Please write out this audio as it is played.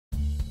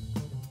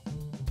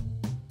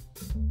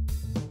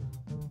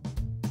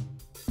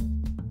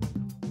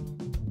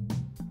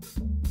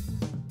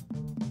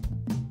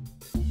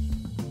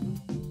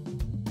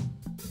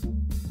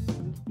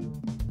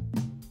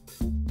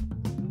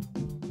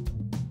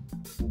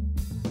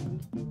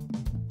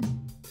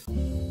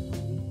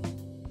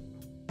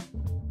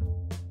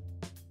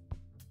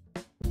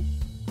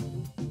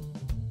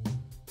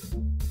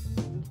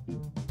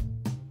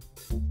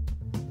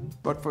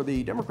But for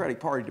the Democratic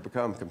Party to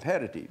become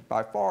competitive,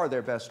 by far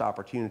their best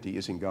opportunity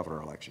is in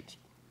governor elections.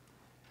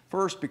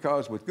 First,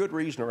 because with good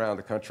reason around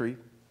the country,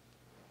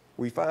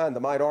 we find the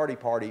minority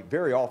party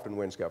very often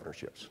wins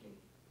governorships.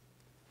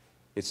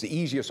 It's the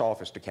easiest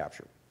office to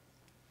capture.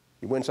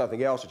 You win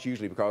something else, it's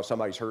usually because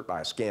somebody's hurt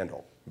by a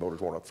scandal.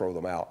 Voters want to throw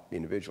them out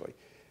individually.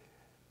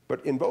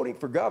 But in voting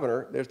for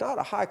governor, there's not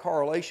a high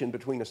correlation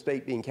between a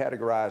state being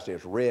categorized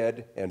as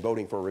red and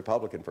voting for a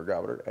Republican for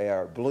governor,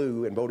 or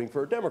blue and voting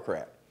for a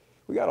Democrat.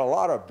 We got a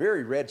lot of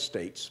very red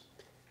states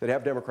that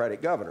have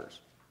Democratic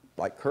governors,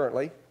 like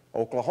currently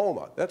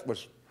Oklahoma. That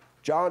was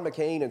John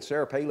McCain and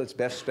Sarah Palin's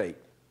best state.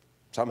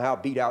 Somehow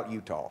beat out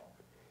Utah.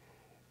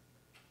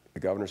 The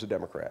governor's a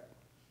Democrat.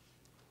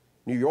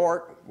 New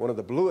York, one of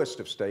the bluest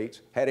of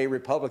states, had a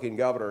Republican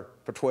governor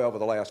for 12 of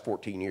the last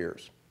 14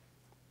 years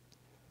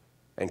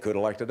and could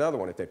elect another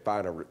one if they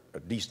find a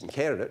decent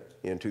candidate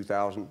in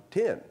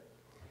 2010.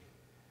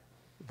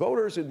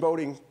 Voters in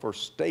voting for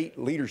state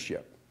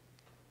leadership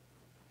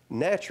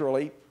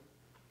naturally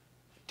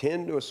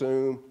tend to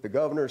assume the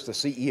governor's the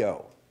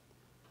CEO,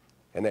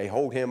 and they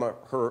hold him or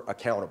her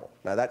accountable.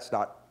 Now, that's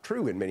not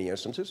true in many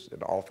instances,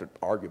 and often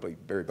arguably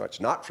very much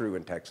not true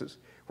in Texas,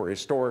 where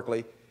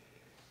historically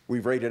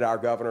we've rated our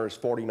governor as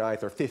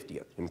 49th or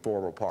 50th in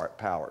formal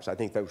powers. I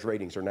think those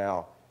ratings are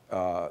now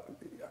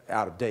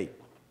out of date,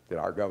 that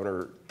our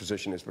governor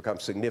position has become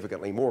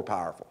significantly more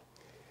powerful.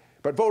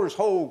 But voters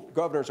hold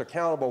governors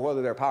accountable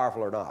whether they're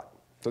powerful or not,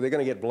 so they're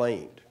going to get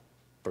blamed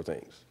for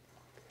things.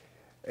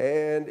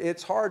 And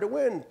it's hard to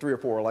win 3 or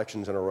 4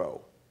 elections in a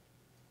row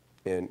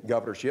in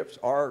governorships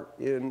or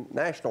in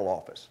national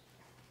office.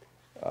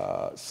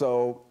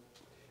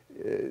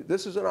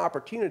 This is an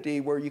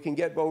opportunity where you can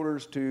get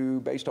voters to,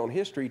 based on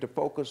history, to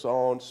focus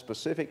on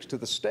specifics to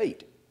the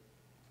state,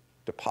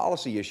 to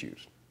policy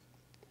issues.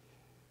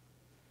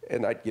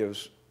 And that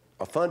gives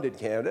a funded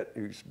candidate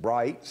who's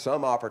bright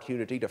some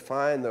opportunity to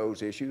find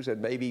those issues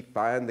and maybe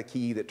find the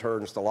key that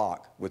turns the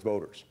lock with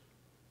voters.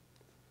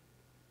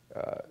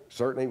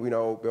 Certainly we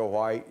know Bill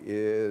White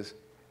is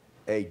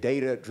a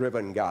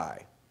data-driven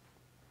guy.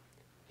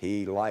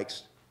 He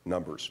likes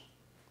numbers.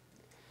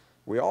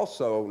 We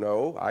also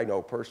know, I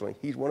know personally,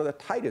 he's one of the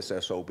tightest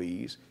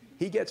SOBs.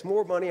 He gets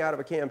more money out of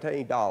a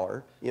campaign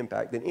dollar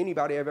impact than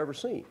anybody I've ever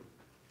seen.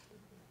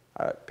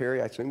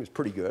 Perry, I assume, is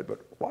pretty good,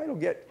 but White will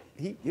get,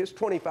 his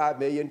 $25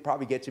 million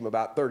probably gets him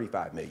about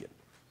 $35 million,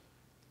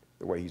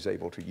 the way he's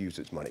able to use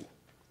his money.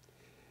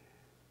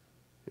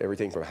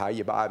 Everything from how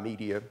you buy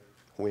media,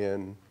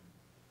 when,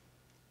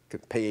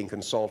 paying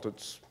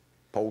consultants,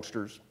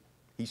 pollsters,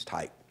 he's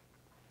tight.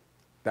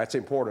 That's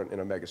important in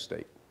a mega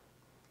state,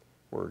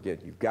 where again,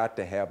 you've got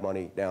to have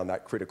money down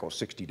that critical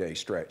 60-day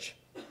stretch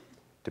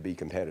to be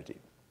competitive.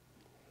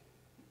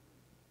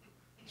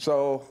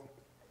 So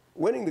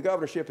winning the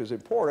governorship is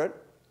important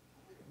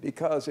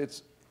because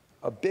it's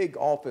a big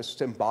office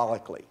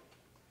symbolically,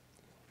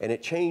 and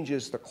it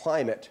changes the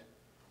climate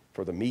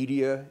for the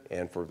media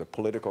and for the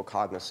political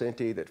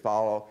cognoscenti that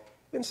follow.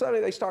 And suddenly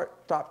they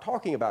stop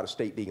talking about a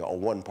state being a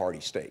one-party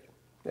state,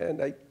 and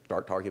they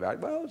start talking about,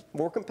 well, it's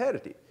more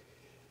competitive.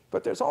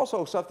 But there's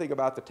also something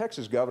about the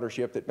Texas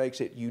governorship that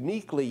makes it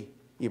uniquely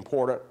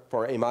important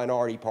for a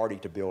minority party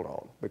to build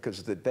on, because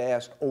of the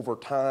vast, over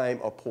time,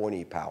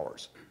 appointee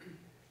powers.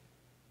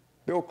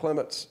 Bill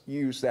Clements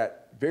used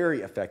that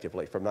very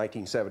effectively from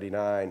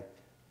 1979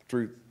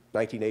 through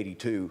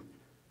 1982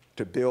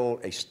 to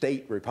build a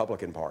state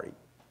Republican Party.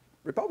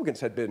 Republicans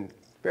had been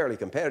fairly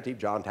competitive.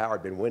 John Tower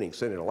had been winning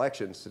Senate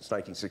elections since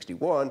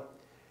 1961.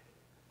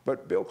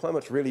 But Bill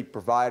Clements really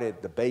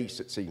provided the base,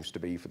 it seems to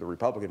be, for the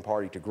Republican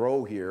Party to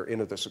grow here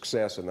into the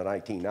success in the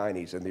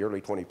 1990s and the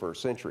early 21st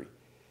century.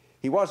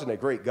 He wasn't a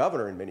great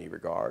governor in many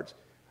regards,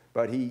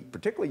 but he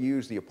particularly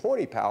used the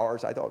appointee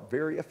powers, I thought,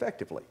 very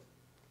effectively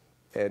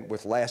and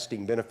with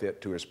lasting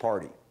benefit to his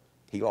party.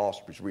 He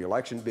lost his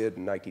re-election bid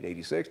in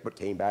 1986, but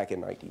came back in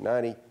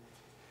 1990,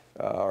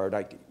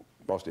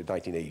 lost it in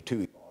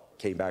 1982,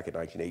 came back in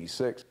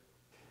 1986.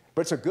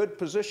 But it's a good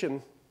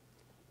position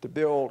to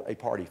build a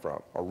party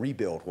from, or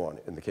rebuild one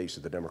in the case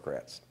of the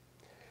Democrats.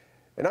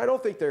 And I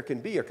don't think there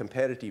can be a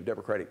competitive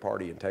Democratic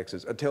Party in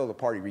Texas until the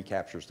party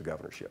recaptures the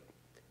governorship.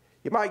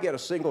 You might get a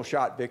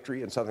single-shot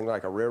victory in something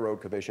like a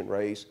railroad commission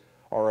race,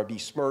 or a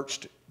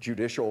besmirched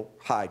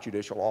high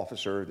judicial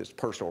officer, this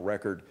personal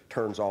record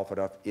turns off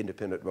enough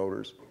independent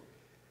voters.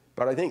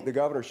 But I think the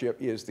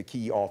governorship is the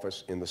key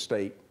office in the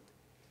state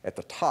at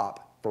the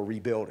top for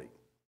rebuilding.